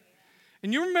 right?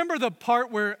 And you remember the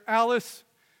part where Alice,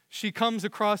 she comes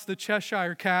across the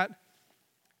Cheshire Cat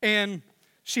and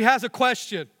she has a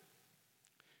question.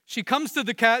 She comes to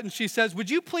the cat and she says, would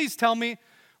you please tell me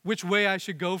which way I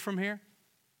should go from here?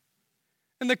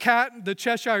 And the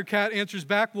Cheshire Cat answers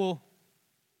back, well,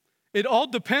 it all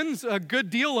depends a good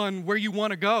deal on where you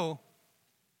want to go.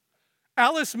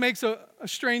 Alice makes a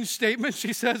strange statement.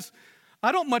 She says,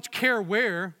 I don't much care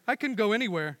where. I can go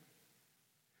anywhere.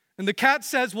 And the cat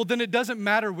says, well, then it doesn't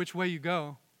matter which way you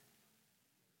go.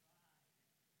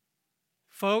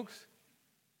 Folks,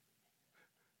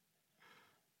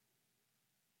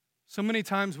 so many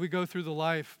times we go through the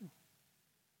life,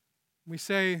 we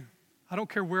say, I don't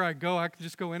care where I go, I can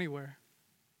just go anywhere.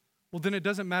 Well, then it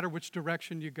doesn't matter which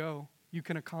direction you go. You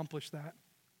can accomplish that.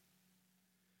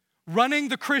 Running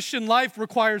the Christian life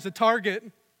requires a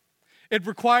target. It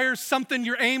requires something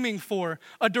you're aiming for,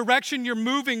 a direction you're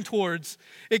moving towards.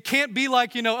 It can't be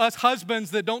like, us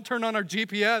husbands that don't turn on our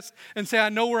GPS and say, I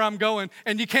know where I'm going,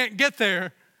 and you can't get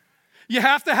there. You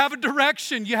have to have a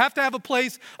direction. You have to have a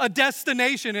place, a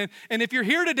destination. And if you're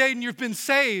here today and you've been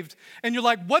saved and you're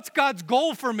like, what's God's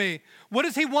goal for me? What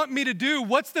does he want me to do?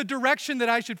 What's the direction that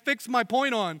I should fix my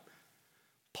point on?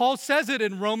 Paul says it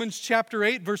in Romans chapter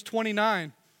 8, verse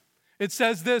 29. It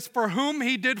says this, for whom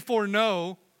he did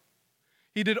foreknow,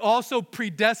 he did also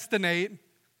predestinate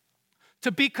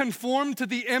to be conformed to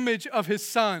the image of his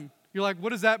Son. You're like, what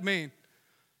does that mean?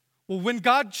 Well, when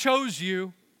God chose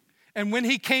you, and when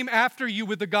he came after you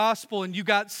with the gospel and you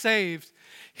got saved,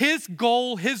 his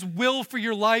goal, his will for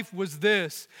your life was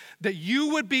this, that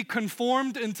you would be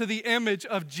conformed into the image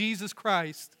of Jesus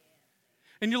Christ.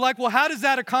 And you're like, well, how does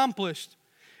that accomplished?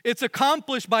 It's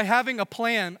accomplished by having a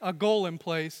plan, a goal in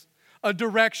place, a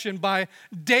direction, by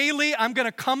daily I'm going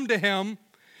to come to him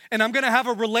and I'm going to have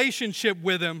a relationship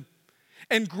with him.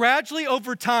 And gradually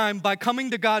over time, by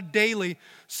coming to God daily,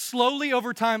 slowly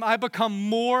over time, I become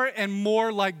more and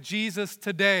more like Jesus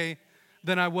today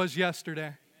than I was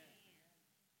yesterday.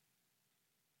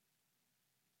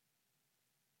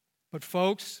 But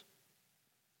folks,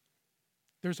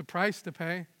 there's a price to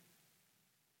pay.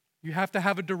 You have to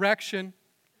have a direction.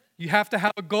 You have to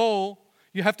have a goal.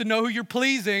 You have to know who you're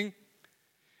pleasing.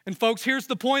 And folks, here's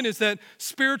the point, is that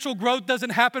spiritual growth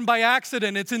doesn't happen by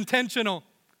accident. It's intentional.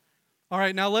 All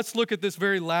right, now let's look at this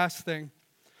very last thing.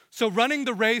 So running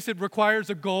the race, it requires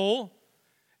a goal.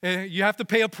 You have to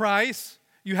pay a price.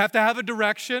 You have to have a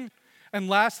direction. And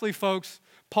lastly, folks,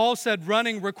 Paul said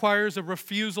running requires a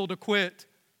refusal to quit.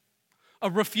 A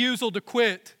refusal to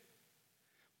quit.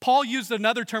 Paul used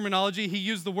another terminology. He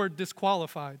used the word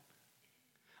disqualified.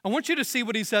 I want you to see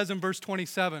what he says in verse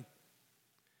 27.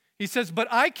 He says, but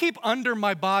I keep under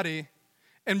my body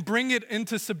and bring it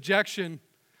into subjection,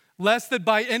 lest that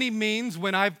by any means,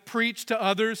 when I've preached to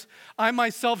others, I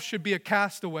myself should be a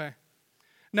castaway.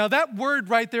 Now that word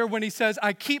right there, when he says,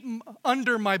 I keep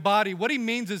under my body, what he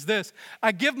means is this,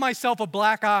 I give myself a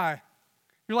black eye.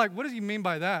 You're like, what does he mean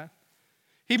by that?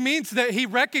 He means that he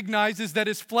recognizes that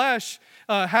his flesh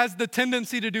has the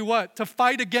tendency to do what? To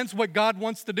fight against what God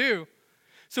wants to do.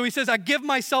 So he says, I give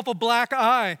myself a black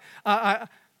eye.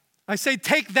 I say,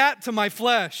 take that to my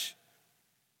flesh.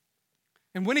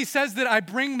 And when he says that I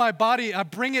bring my body, I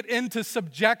bring it into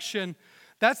subjection,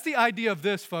 that's the idea of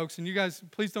this, folks. And you guys,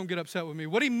 please don't get upset with me.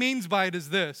 What he means by it is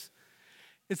this.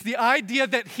 It's the idea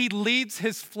that he leads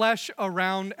his flesh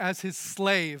around as his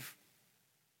slave.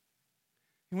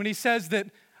 And when he says that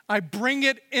I bring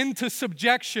it into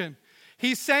subjection,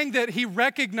 he's saying that he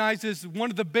recognizes one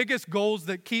of the biggest goals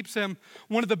that keeps him,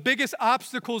 one of the biggest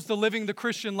obstacles to living the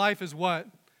Christian life is what?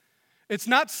 It's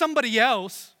not somebody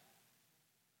else.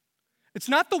 It's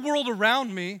not the world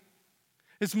around me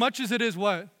as much as it is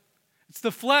what? It's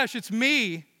the flesh, it's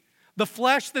me, the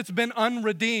flesh that's been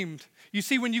unredeemed. You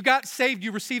see, when you got saved,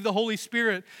 you received the Holy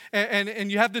Spirit,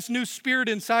 and you have this new spirit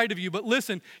inside of you. But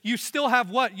listen, you still have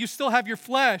what? You still have your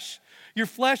flesh. Your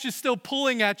flesh is still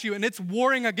pulling at you, and it's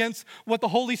warring against what the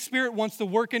Holy Spirit wants to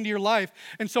work into your life.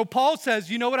 And so Paul says,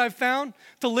 you know what I've found?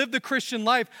 To live the Christian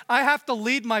life, I have to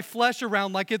lead my flesh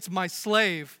around like it's my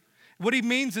slave. What he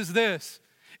means is this.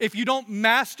 If you don't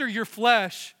master your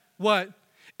flesh, what?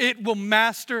 It will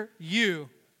master you.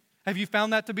 Have you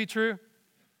found that to be true?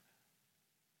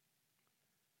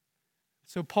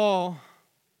 So Paul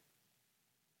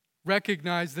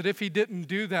recognized that if he didn't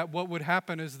do that, what would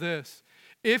happen is this.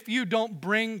 If you don't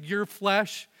bring your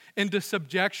flesh into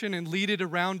subjection and lead it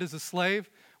around as a slave,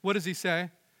 what does he say?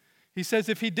 He says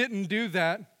if he didn't do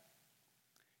that,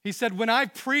 he said, when I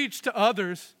preach to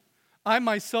others, I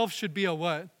myself should be a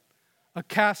what? A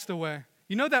castaway.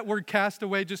 You know that word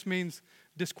castaway just means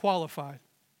disqualified.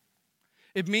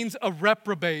 It means a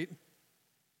reprobate.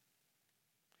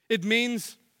 It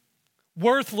means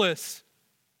worthless.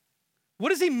 What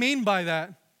does he mean by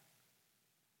that?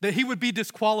 That he would be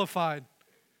disqualified.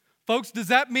 Folks, does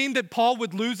that mean that Paul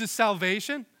would lose his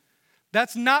salvation?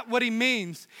 That's not what he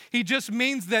means. He just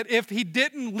means that if he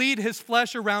didn't lead his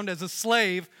flesh around as a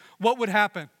slave, what would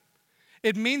happen?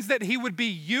 It means that he would be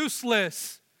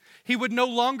useless. He would no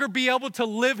longer be able to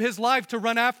live his life, to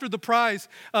run after the prize,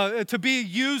 to be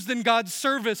used in God's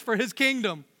service for his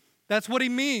kingdom. That's what he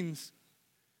means.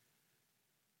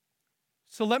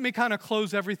 So let me kind of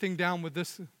close everything down with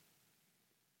this.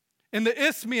 In the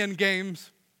Isthmian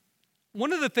Games,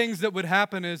 one of the things that would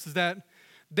happen is that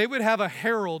they would have a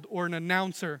herald or an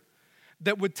announcer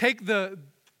that would take the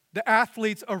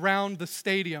athletes around the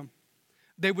stadium.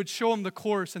 They would show them the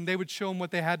course and they would show them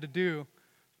what they had to do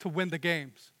to win the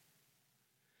games.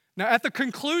 Now, at the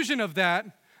conclusion of that,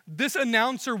 this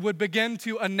announcer would begin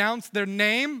to announce their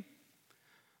name,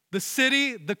 the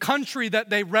city, the country that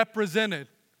they represented.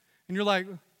 And you're like,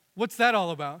 what's that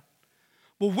all about?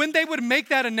 Well, when they would make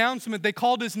that announcement, they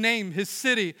called his name, his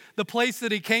city, the place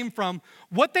that he came from.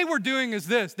 What they were doing is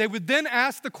this. They would then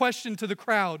ask the question to the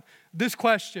crowd, this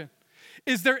question.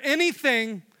 Is there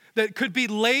anything that could be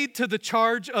laid to the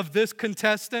charge of this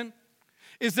contestant?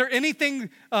 Is there anything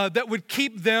that would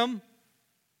keep them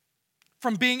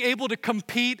from being able to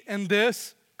compete in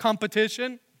this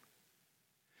competition?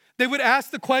 They would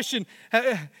ask the question,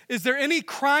 is there any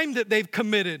crime that they've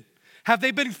committed? Have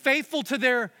they been faithful to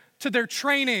their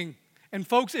training? And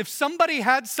folks, if somebody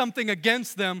had something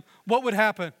against them, what would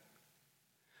happen?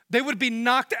 They would be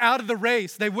knocked out of the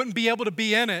race. They wouldn't be able to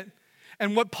be in it.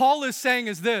 And what Paul is saying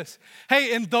is this.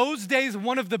 Hey, in those days,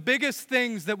 one of the biggest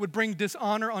things that would bring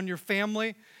dishonor on your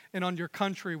family and on your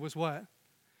country was what?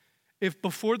 If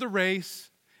before the race,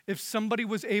 if somebody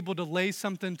was able to lay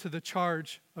something to the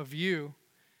charge of you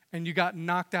and you got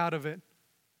knocked out of it,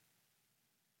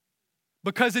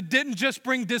 because it didn't just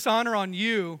bring dishonor on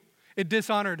you, it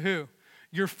dishonored who?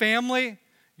 Your family,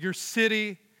 your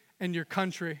city, and your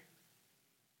country.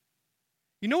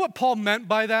 You know what Paul meant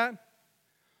by that?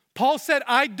 Paul said,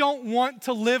 I don't want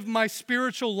to live my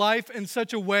spiritual life in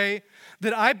such a way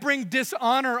that I bring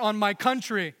dishonor on my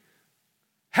country,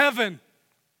 heaven.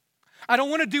 I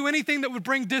don't want to do anything that would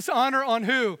bring dishonor on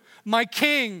who? My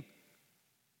King,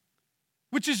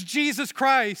 which is Jesus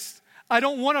Christ. I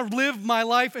don't want to live my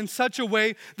life in such a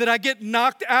way that I get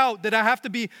knocked out, that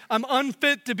I'm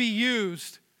unfit to be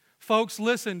used. Folks,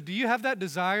 listen, do you have that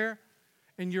desire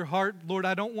in your heart? Lord,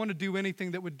 I don't want to do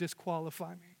anything that would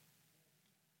disqualify me.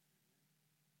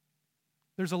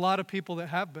 There's a lot of people that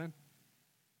have been.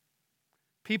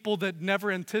 People that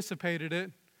never anticipated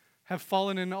it have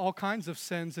fallen into all kinds of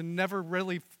sins and never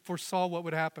really foresaw what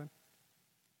would happen.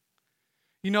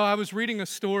 You know, I was reading a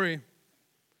story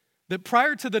that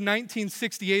prior to the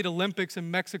 1968 Olympics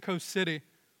in Mexico City,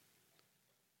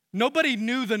 nobody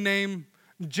knew the name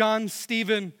John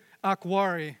Stephen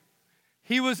Akhwari.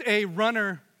 He was a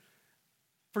runner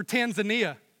for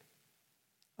Tanzania.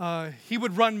 He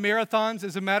would run marathons.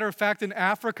 As a matter of fact, in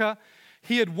Africa,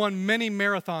 he had won many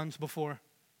marathons before.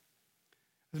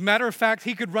 As a matter of fact,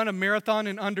 he could run a marathon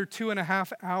in under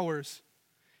 2.5 hours.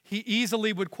 He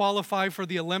easily would qualify for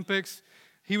the Olympics.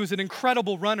 He was an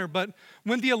incredible runner. But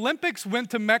when the Olympics went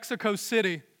to Mexico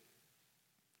City,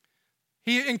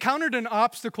 he encountered an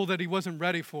obstacle that he wasn't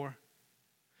ready for.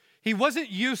 He wasn't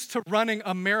used to running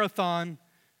a marathon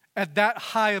at that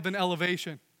high of an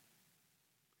elevation.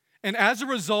 And as a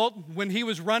result, when he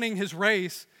was running his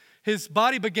race, his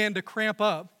body began to cramp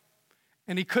up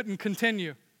and he couldn't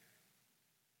continue.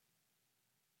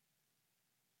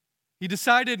 He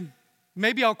decided,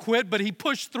 maybe I'll quit, but he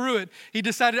pushed through it. He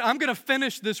decided, I'm going to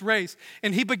finish this race.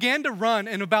 And he began to run,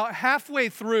 and about halfway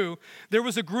through, there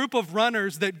was a group of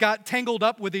runners that got tangled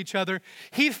up with each other.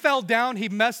 He fell down, he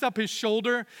messed up his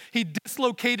shoulder, he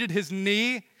dislocated his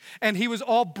knee, and he was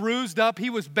all bruised up, he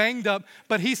was banged up,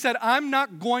 but he said, I'm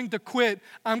not going to quit,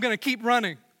 I'm going to keep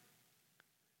running.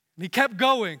 And he kept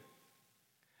going.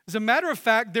 As a matter of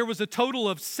fact, there was a total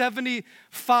of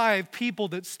 75 people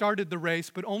that started the race,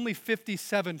 but only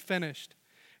 57 finished.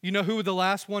 You know who the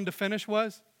last one to finish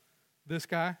was? This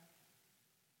guy.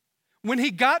 When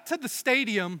he got to the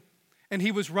stadium and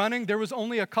he was running, there was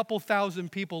only a couple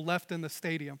thousand people left in the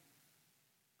stadium.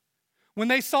 When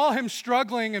they saw him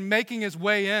struggling and making his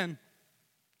way in,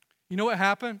 you know what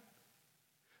happened?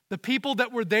 The people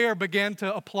that were there began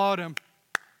to applaud him,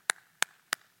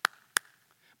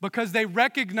 because they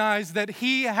recognized that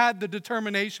he had the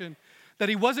determination that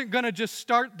he wasn't going to just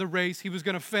start the race, he was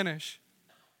going to finish.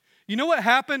 You know what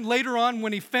happened later on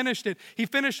when he finished it? He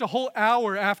finished a whole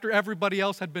hour after everybody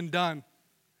else had been done.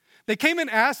 They came and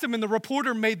asked him, and the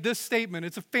reporter made this statement.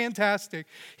 It's fantastic.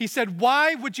 He said,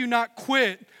 why would you not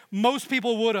quit? Most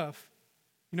people would have.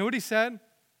 You know what he said?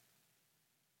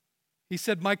 He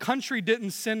said, my country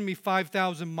didn't send me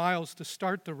 5,000 miles to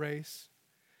start the race.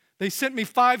 They sent me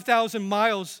 5,000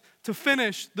 miles to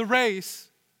finish the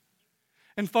race.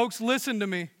 And folks, listen to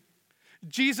me.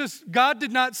 God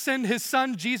did not send his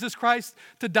son, Jesus Christ,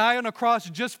 to die on a cross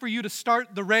just for you to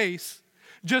start the race,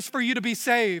 just for you to be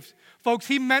saved. Folks,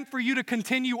 he meant for you to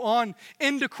continue on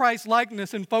into Christ's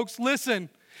likeness. And folks, listen,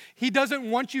 he doesn't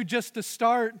want you just to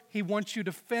start, he wants you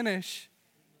to finish.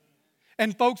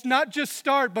 And folks, not just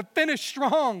start, but finish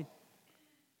strong.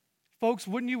 Folks,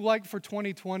 wouldn't you like for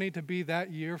 2020 to be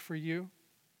that year for you?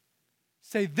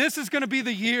 Say, this is going to be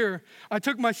the year I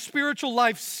took my spiritual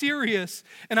life serious,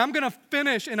 and I'm going to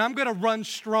finish, and I'm going to run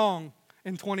strong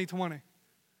in 2020.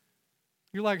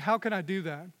 You're like, how can I do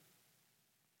that?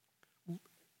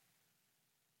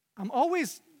 I'm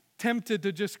always tempted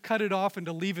to just cut it off and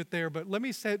to leave it there, but let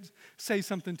me say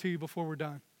something to you before we're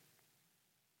done.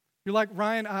 You're like,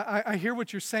 Ryan, I hear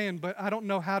what you're saying, but I don't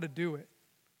know how to do it.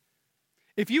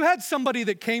 If you had somebody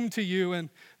that came to you and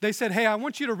they said, hey, I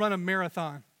want you to run a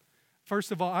marathon.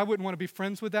 First of all, I wouldn't want to be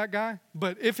friends with that guy.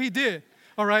 But if he did,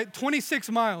 all right, 26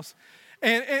 miles.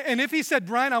 And if he said,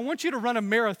 Brian, I want you to run a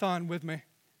marathon with me.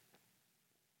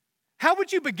 How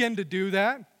would you begin to do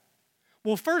that?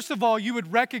 Well, first of all, you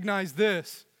would recognize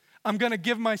this. I'm going to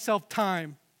give myself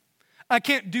time. I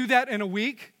can't do that in a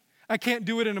week. I can't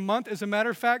do it in a month. As a matter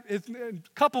of fact, in a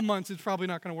couple months, it's probably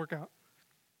not going to work out.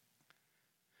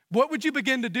 What would you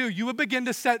begin to do? You would begin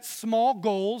to set small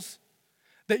goals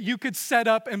that you could set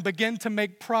up and begin to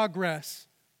make progress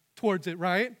towards it,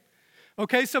 right?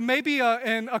 Okay, so maybe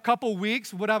in a couple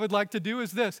weeks, what I would like to do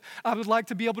is this. I would like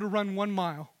to be able to run 1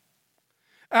 mile.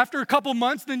 After a couple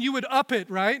months, then you would up it,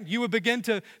 right? You would begin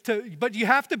to but you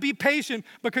have to be patient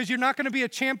because you're not going to be a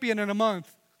champion in a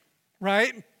month,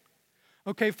 right?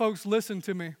 Okay, folks, listen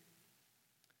to me.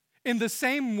 In the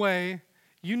same way,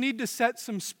 you need to set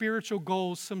some spiritual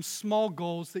goals, some small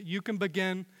goals that you can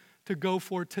begin to go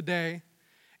for today.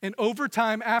 And over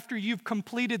time, after you've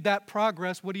completed that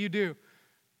progress, what do?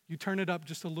 You turn it up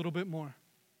just a little bit more.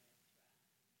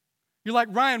 You're like,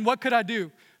 Ryan, what could I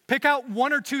do? Pick out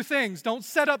 1 or 2 things. Don't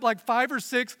set up like 5 or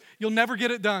 6. You'll never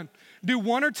get it done. Do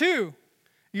 1 or 2.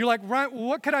 You're like, Ryan,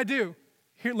 what could I do?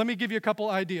 Here, let me give you a couple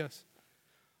ideas.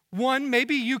 1,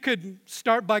 maybe you could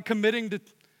start by committing to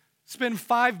spend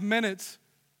 5 minutes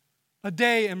a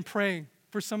day in praying.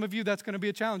 For some of you, that's going to be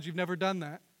a challenge. You've never done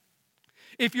that.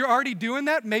 If you're already doing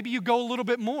that, maybe you go a little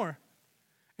bit more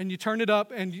and you turn it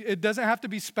up, and it doesn't have to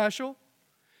be special.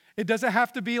 It doesn't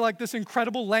have to be like this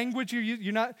incredible language.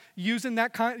 You're not using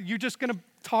that kind. You're just going to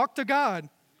talk to God.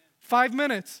 5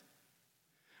 minutes.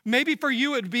 Maybe for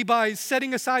you, it would be by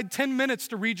setting aside 10 minutes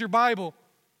to read your Bible.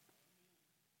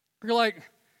 You're like,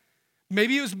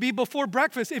 maybe it would be before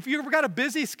breakfast. If you've got a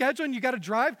busy schedule and you got to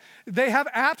drive, they have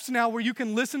apps now where you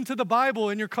can listen to the Bible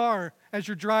in your car as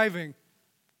you're driving.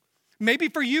 Maybe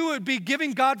for you, it would be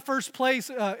giving God first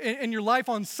place in your life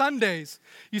on Sundays.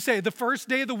 You say, the first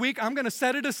day of the week, I'm going to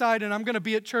set it aside and I'm going to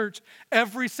be at church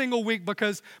every single week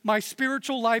because my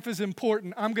spiritual life is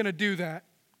important. I'm going to do that.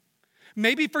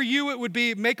 Maybe for you, it would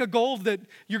be make a goal that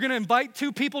you're going to invite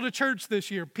 2 people to church this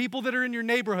year, people that are in your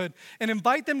neighborhood, and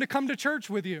invite them to come to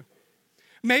church with you.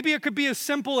 Maybe it could be as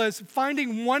simple as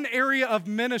finding one area of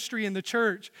ministry in the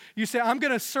church. You say, I'm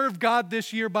going to serve God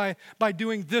this year by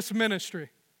doing this ministry.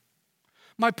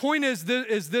 My point is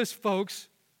this, folks.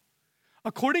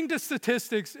 According to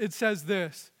statistics, it says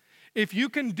this. If you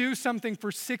can do something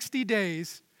for 60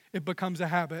 days, it becomes a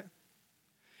habit.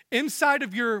 Inside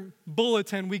of your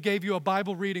bulletin, we gave you a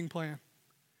Bible reading plan.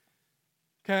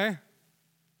 Okay?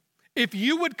 If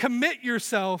you would commit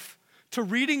yourself to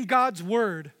reading God's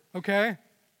word, okay,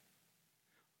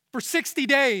 for 60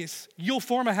 days, you'll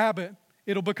form a habit.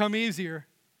 It'll become easier.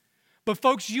 But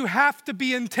folks, you have to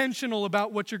be intentional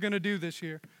about what you're going to do this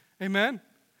year. Amen?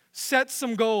 Set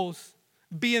some goals.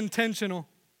 Be intentional.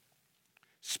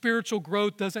 Spiritual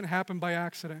growth doesn't happen by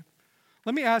accident.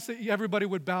 Let me ask that everybody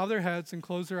would bow their heads and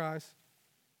close their eyes.